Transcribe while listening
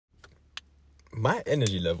my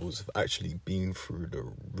energy levels have actually been through the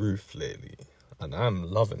roof lately, and I'm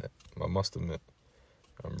loving it. I must admit,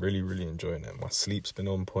 I'm really, really enjoying it. My sleep's been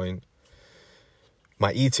on point.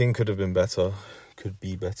 My eating could have been better, could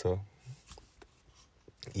be better.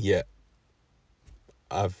 Yet,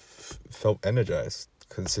 I've felt energized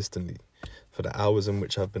consistently for the hours in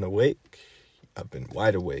which I've been awake. I've been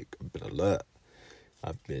wide awake. I've been alert.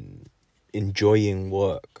 I've been enjoying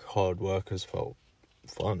work. Hard work has felt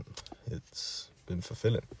fun. It's been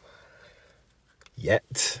fulfilling.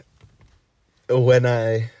 Yet, when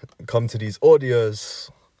I come to these audios,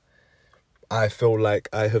 I feel like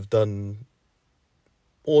I have done,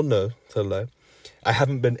 or no, tell a lie, I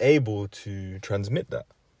haven't been able to transmit that.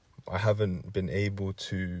 I haven't been able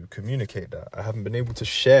to communicate that. I haven't been able to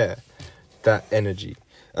share that energy.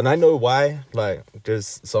 And I know why. Like,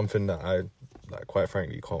 there's something that I, like, quite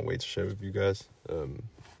frankly, can't wait to share with you guys.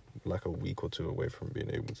 Like a week or two away from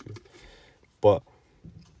being able to. But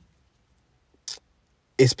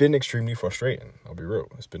it's been extremely frustrating. I'll be real.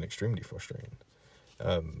 It's been extremely frustrating.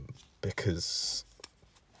 Because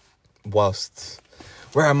whilst,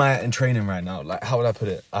 where am I at in training right now? Like, how would I put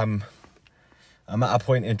it? I'm at a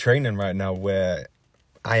point in training right now where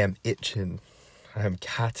I am itching. I am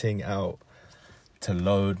catting out to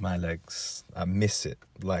load my legs. I miss it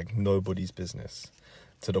like nobody's business,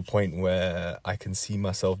 to the point where I can see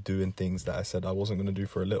myself doing things that I said I wasn't going to do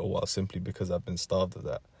for a little while simply because I've been starved of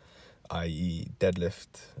that, i.e.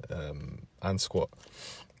 deadlift and squat.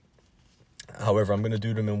 However, I'm going to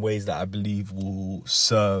do them in ways that I believe will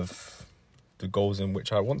serve the goals in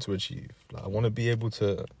which I want to achieve. Like, I want to be able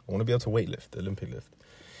to weightlift, Olympic lift.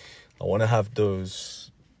 I want to have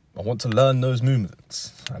those. I want to learn those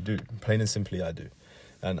movements. I do. Plain and simply, I do.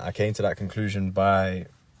 And I came to that conclusion by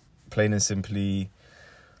plain and simply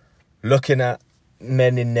looking at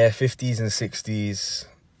men in their 50s and 60s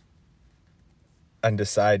and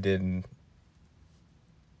deciding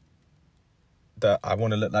that I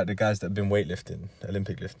want to look like the guys that have been weightlifting,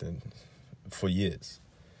 Olympic lifting, for years,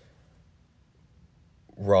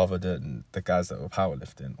 rather than the guys that were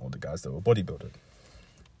powerlifting or the guys that were bodybuilding.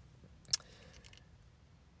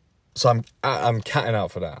 So I'm catting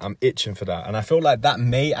out for that. I'm itching for that. And I feel like that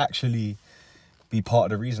may actually be part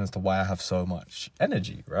of the reasons to why I have so much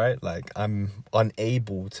energy, right? Like, I'm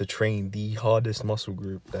unable to train the hardest muscle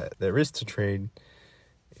group that there is to train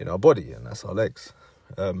in our body, and that's our legs.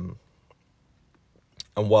 And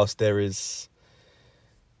whilst there is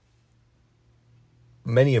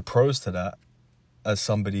many a pros to that, as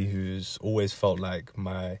somebody who's always felt like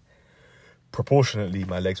proportionately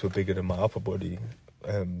my legs were bigger than my upper body,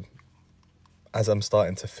 as I'm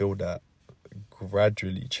starting to feel that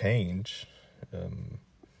gradually change,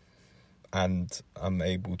 and I'm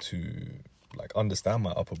able to, like, understand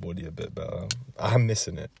my upper body a bit better, I'm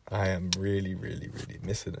missing it. I am really, really, really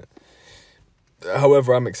missing it.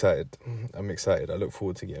 However, I'm excited. I look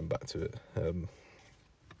forward to getting back to it.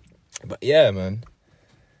 But yeah, man,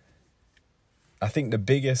 I think the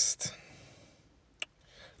biggest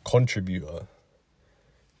contributor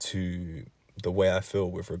to the way I feel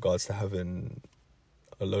with regards to having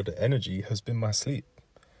a load of energy has been my sleep.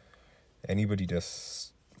 Anybody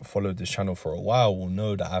that's followed this channel for a while will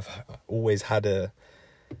know that I've always had a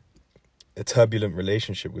turbulent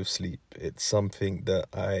relationship with sleep. It's something that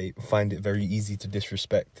I find it very easy to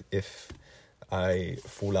disrespect if I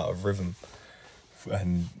fall out of rhythm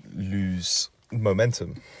and lose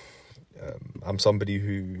momentum. I'm somebody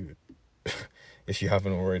who, if you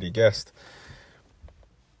haven't already guessed,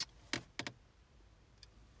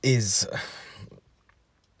 is,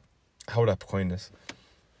 how would I coin this?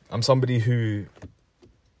 I'm somebody who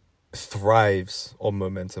thrives on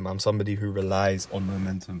momentum. I'm somebody who relies on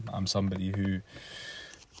momentum. I'm somebody who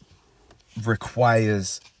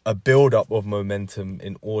requires a build-up of momentum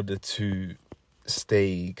in order to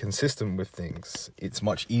stay consistent with things. It's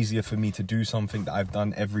much easier for me to do something that I've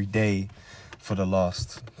done every day for the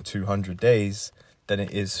last 200 days than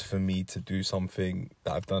it is for me to do something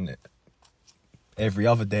that I've done every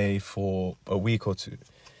other day for a week or two.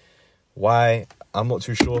 Why? I'm not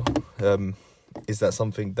too sure. Is that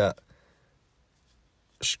something that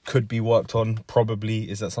could be worked on?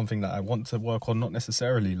 Probably. Is that something that I want to work on? Not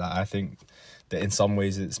necessarily. Like, I think that in some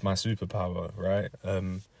ways it's my superpower, right?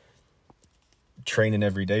 Training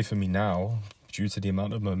every day for me now, due to the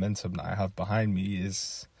amount of momentum that I have behind me,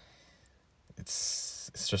 it's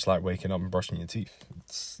just like waking up and brushing your teeth.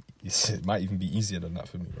 It might even be easier than that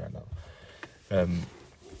for me right now.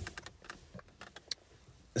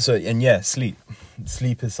 So, and yeah, sleep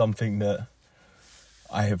is something that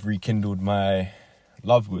I have rekindled my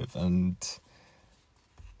love with, and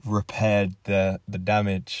repaired the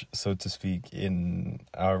damage, so to speak, in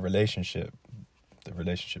our relationship, the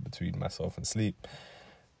relationship between myself and sleep.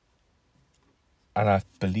 And I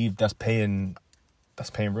believe that's paying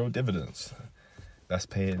real dividends. That's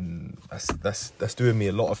doing me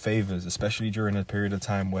a lot of favors, especially during a period of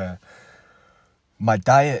time where my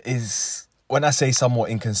diet is, when I say somewhat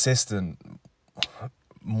inconsistent,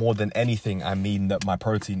 more than anything, I mean that my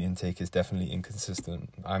protein intake is definitely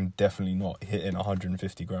inconsistent. I'm definitely not hitting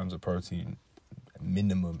 150 grams of protein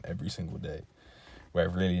minimum every single day, where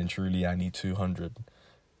really and truly I need 200.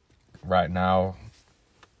 Right now,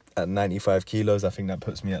 at 95 kilos, I think that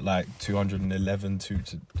puts me at like 211 to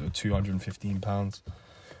 215 pounds,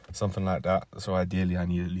 something like that. So ideally, I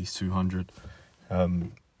need at least 200.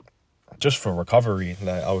 Just for recovery.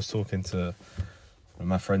 Like, I was talking to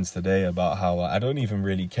my friends today about how I don't even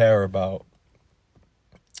really care about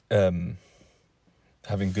having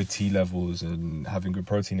good T levels and having good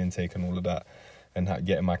protein intake and all of that, and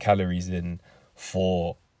getting my calories in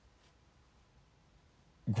for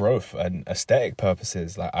growth and aesthetic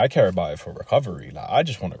purposes. Like, I care about it for recovery. Like, I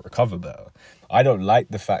just want to recover better. I don't like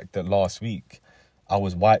the fact that last week I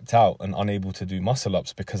was wiped out and unable to do muscle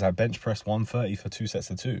ups because I bench pressed 130 for 2 sets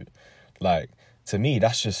of 2. Like, to me,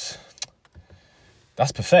 that's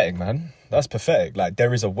pathetic, man. That's pathetic. Like,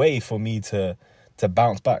 there is a way for me to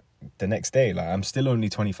bounce back the next day. Like, I'm still only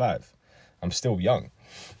 25. I'm still young.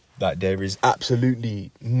 Like, there is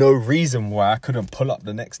absolutely no reason why I couldn't pull up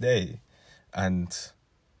the next day and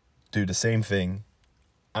do the same thing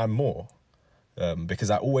and more.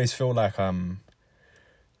 Because I always feel like I'm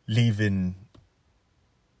leaving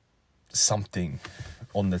something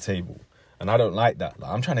on the table. And I don't like that. Like,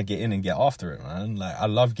 I'm trying to get in and get after it, man. Like, I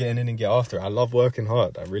love getting in and get after it. I love working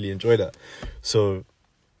hard. I really enjoy that. So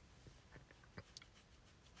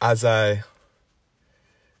as I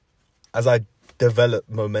develop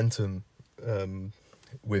momentum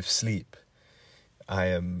with sleep, I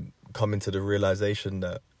am coming to the realization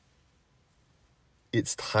that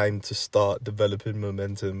it's time to start developing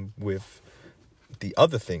momentum with the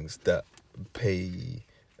other things that play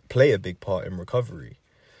a big part in recovery.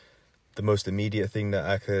 The most immediate thing that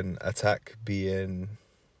I can attack being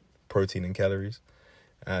protein and calories.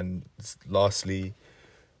 And lastly,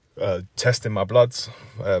 testing my bloods,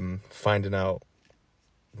 finding out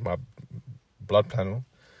my blood panel,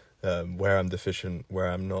 where I'm deficient, where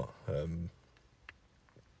I'm not,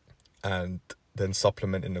 and then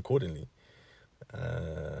supplementing accordingly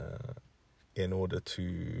in order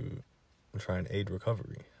to try and aid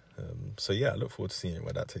recovery. So yeah, I look forward to seeing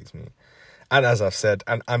where that takes me. And as I've said,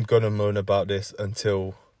 and I'm going to moan about this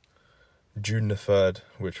until June the 3rd,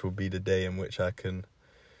 which will be the day in which I can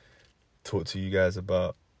talk to you guys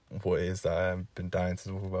about what it is that I've been dying to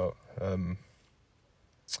talk about.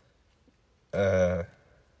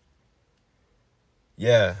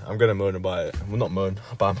 Yeah, I'm going to moan about it. Well, not moan,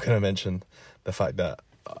 but I'm going to mention the fact that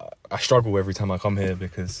I struggle every time I come here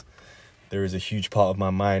because there is a huge part of my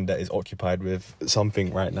mind that is occupied with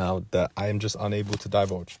something right now that I am just unable to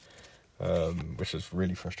divulge, which is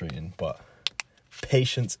really frustrating. But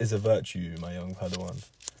patience is a virtue, my young Padawan.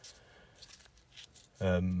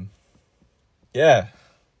 Yeah.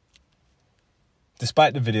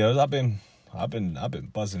 Despite the videos, I've been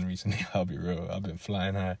buzzing recently. I'll be real. I've been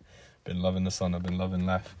flying high. Been loving the sun. I've been loving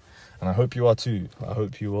life, and I hope you are too. I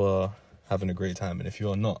hope you are having a great time. And if you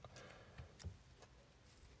are not,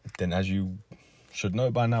 then as you should know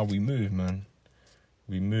by now, we move, man.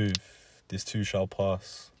 We move. This too shall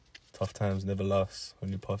pass. Tough times never last.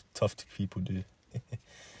 Only tough people do.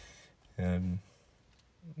 Yeah,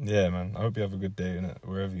 man. I hope you have a good day, innit,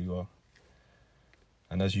 wherever you are.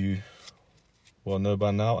 And as you well know by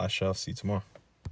now, I shall see you tomorrow.